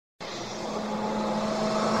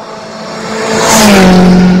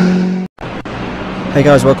Hey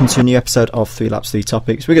guys, welcome to a new episode of 3 Laps 3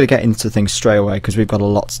 Topics. We're going to get into things straight away because we've got a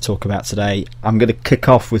lot to talk about today. I'm going to kick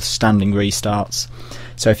off with standing restarts.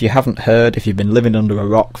 So if you haven't heard, if you've been living under a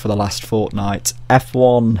rock for the last fortnight,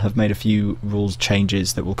 F1 have made a few rules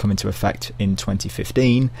changes that will come into effect in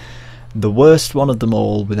 2015. The worst one of them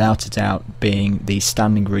all, without a doubt, being the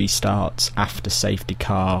standing restarts after safety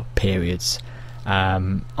car periods.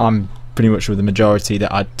 I'm pretty much with the majority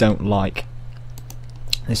that I don't like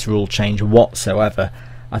this rule change whatsoever.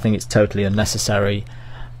 I think it's totally unnecessary,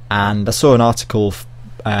 and I saw an article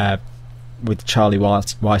with Charlie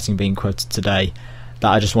Whiting being quoted today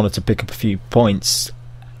that I just wanted to pick up a few points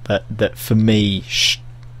that for me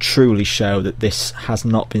truly show that this has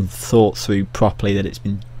not been thought through properly, that it's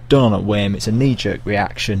been done on a whim, it's a knee-jerk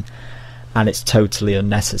reaction, and it's totally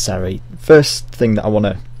unnecessary. First thing that I want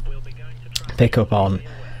to pick up on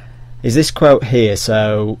is this quote here.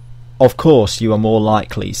 So, of course, you are more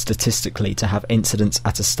likely statistically to have incidents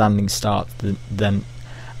at a standing start than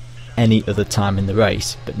any other time in the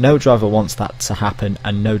race, but no driver wants that to happen,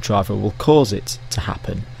 and no driver will cause it to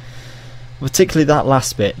happen. Particularly that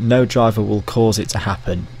last bit, no driver will cause it to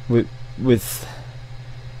happen. With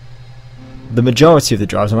the majority of the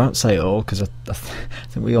drivers, I won't say all, because I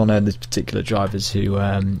think we all know there's particular drivers who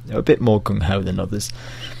are a bit more gung-ho than others.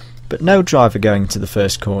 But no driver going to the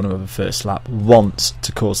first corner of a first lap wants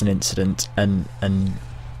to cause an incident and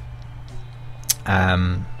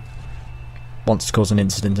wants to cause an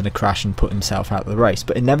incident and a crash and put himself out of the race.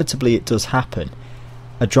 But inevitably it does happen.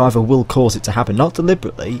 A driver will cause it to happen, not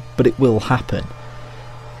deliberately, but it will happen.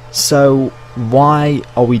 So why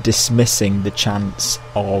are we dismissing the chance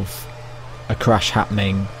of a crash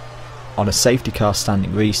happening on a safety car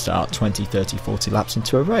standing restart 20, 30, 40 laps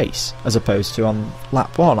into a race, as opposed to on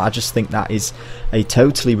lap 1? I just think that is a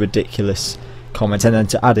totally ridiculous comment. And then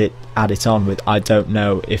to add it on with, I don't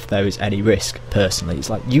know if there is any risk personally. It's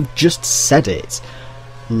like, you've just said it.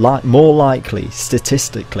 More likely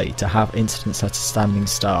statistically to have incidents at a standing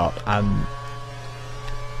start, and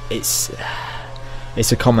it's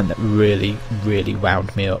a comment that really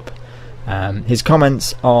wound me up. His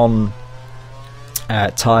comments on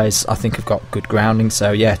tyres, I think, have got good grounding.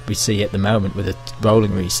 So yeah, we see at the moment with a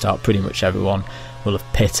rolling restart, pretty much everyone will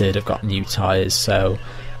have pitted, have got new tyres. So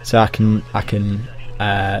I can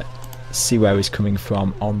see where he's coming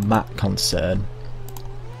from on that concern.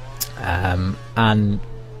 And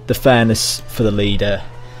the fairness for the leader,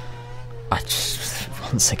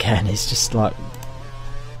 once again, is just like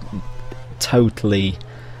totally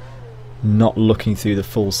not looking through the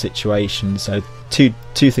full situation. So two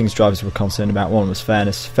things drivers were concerned about. One was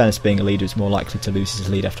fairness. Fairness being a leader is more likely to lose his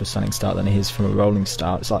lead after a standing start than he is from a rolling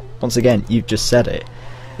start. It's like, once again, you've just said it.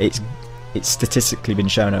 It's statistically been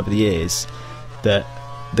shown over the years that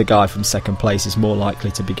the guy from second place is more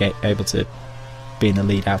likely to be able to be in the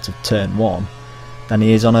lead out of turn 1 than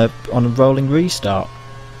he is on a rolling restart.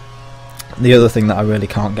 The other thing that I really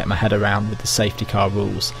can't get my head around with the safety car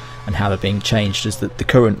rules and how they're being changed is that the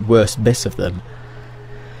current worst bit of them,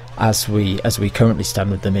 as we currently stand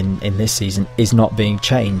with them in this season, is not being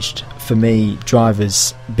changed. For me,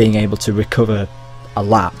 drivers being able to recover a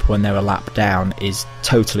lap when they're a lap down is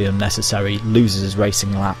totally unnecessary, loses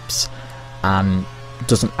racing laps, and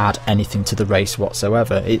doesn't add anything to the race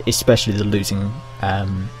whatsoever, especially the losing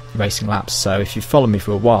racing laps. So if you follow me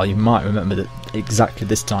for a while, you might remember that exactly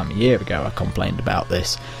this time a year ago I complained about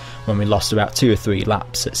this, when we lost about 2 or 3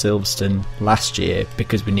 laps at Silverstone last year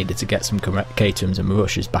because we needed to get some Caterhams and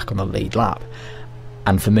Marushes back on the lead lap.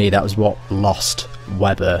 And for me, that was what lost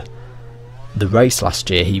Webber the race last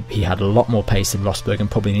year. He had a lot more pace than Rosberg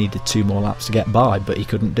and probably needed 2 more laps to get by, but he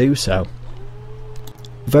couldn't do so.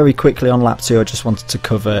 Very quickly on lap 2, I just wanted to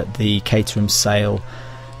cover the Caterham sale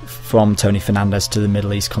from Tony Fernandez to the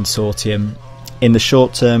Middle East Consortium. In the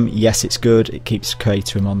short term, yes, it's good. It keeps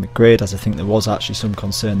Caterham on the grid, as I think there was actually some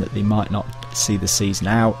concern that they might not see the season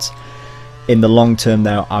out. In the long term,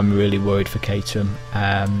 though, I'm really worried for Caterham.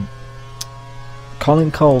 Colin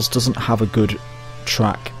Coles doesn't have a good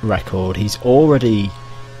track record. He's already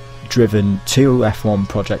driven 2 F1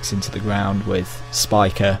 projects into the ground with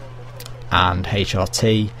Spiker and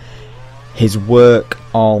HRT. His work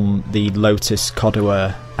on the Lotus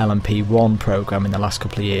Codua LMP1 program in the last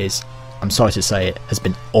couple of years, I'm sorry to say it, has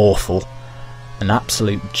been awful. An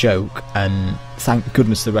absolute joke, and thank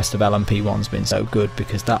goodness the rest of LMP1's been so good,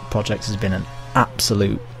 because that project has been an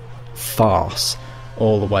absolute farce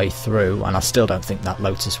all the way through, and I still don't think that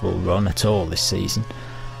Lotus will run at all this season.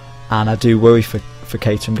 And I do worry for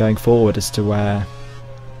Caterham going forward as to where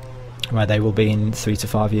they will be in 3 to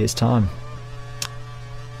 5 years' time.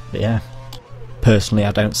 But yeah, personally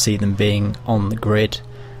I don't see them being on the grid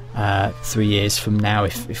 3 years from now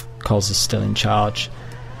if Coles is still in charge.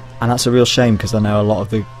 And that's a real shame, because I know a lot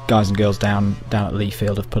of the guys and girls down at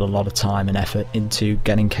Leafield have put a lot of time and effort into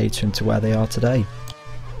getting Caterham to where they are today.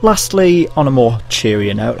 Lastly, on a more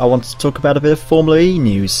cheerier note, I want to talk about a bit of Formula E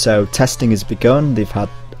news. So testing has begun. They've had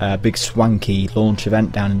a big swanky launch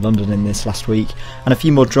event down in London in this last week, and a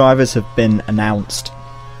few more drivers have been announced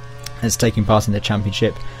as taking part in the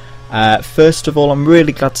championship. First of all, I'm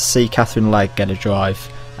really glad to see Catherine Legg get a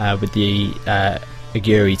drive with the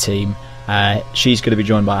Aguri team. She's going to be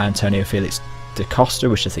joined by Antonio Felix da Costa,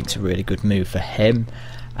 which I think is a really good move for him.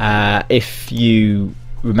 If you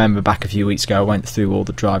remember back a few weeks ago, I went through all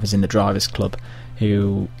the drivers in the Drivers Club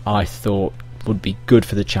who I thought would be good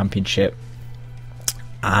for the championship,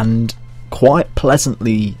 and quite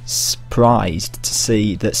pleasantly surprised to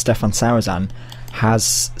see that Stefan Sauerzan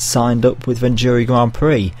has signed up with Venturi Grand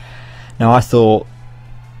Prix. Now, I thought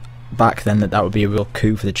back then that would be a real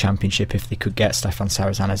coup for the championship if they could get Stefan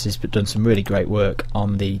Sauerzan, as he's done some really great work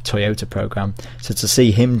on the Toyota programme. So to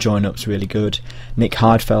see him join up is really good. Nick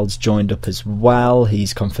Heidfeld's joined up as well.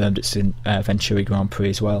 He's confirmed it's in Venturi Grand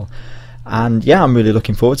Prix as well. And yeah, I'm really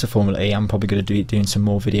looking forward to Formula E. I'm probably going to be doing some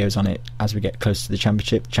more videos on it as we get closer to the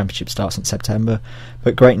championship. The championship starts in September.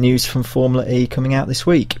 But great news from Formula E coming out this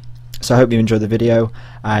week. So I hope you enjoyed the video.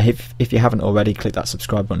 If you haven't already, click that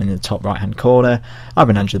subscribe button in the top right hand corner. I've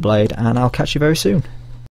been Andrew the Blade, and I'll catch you very soon.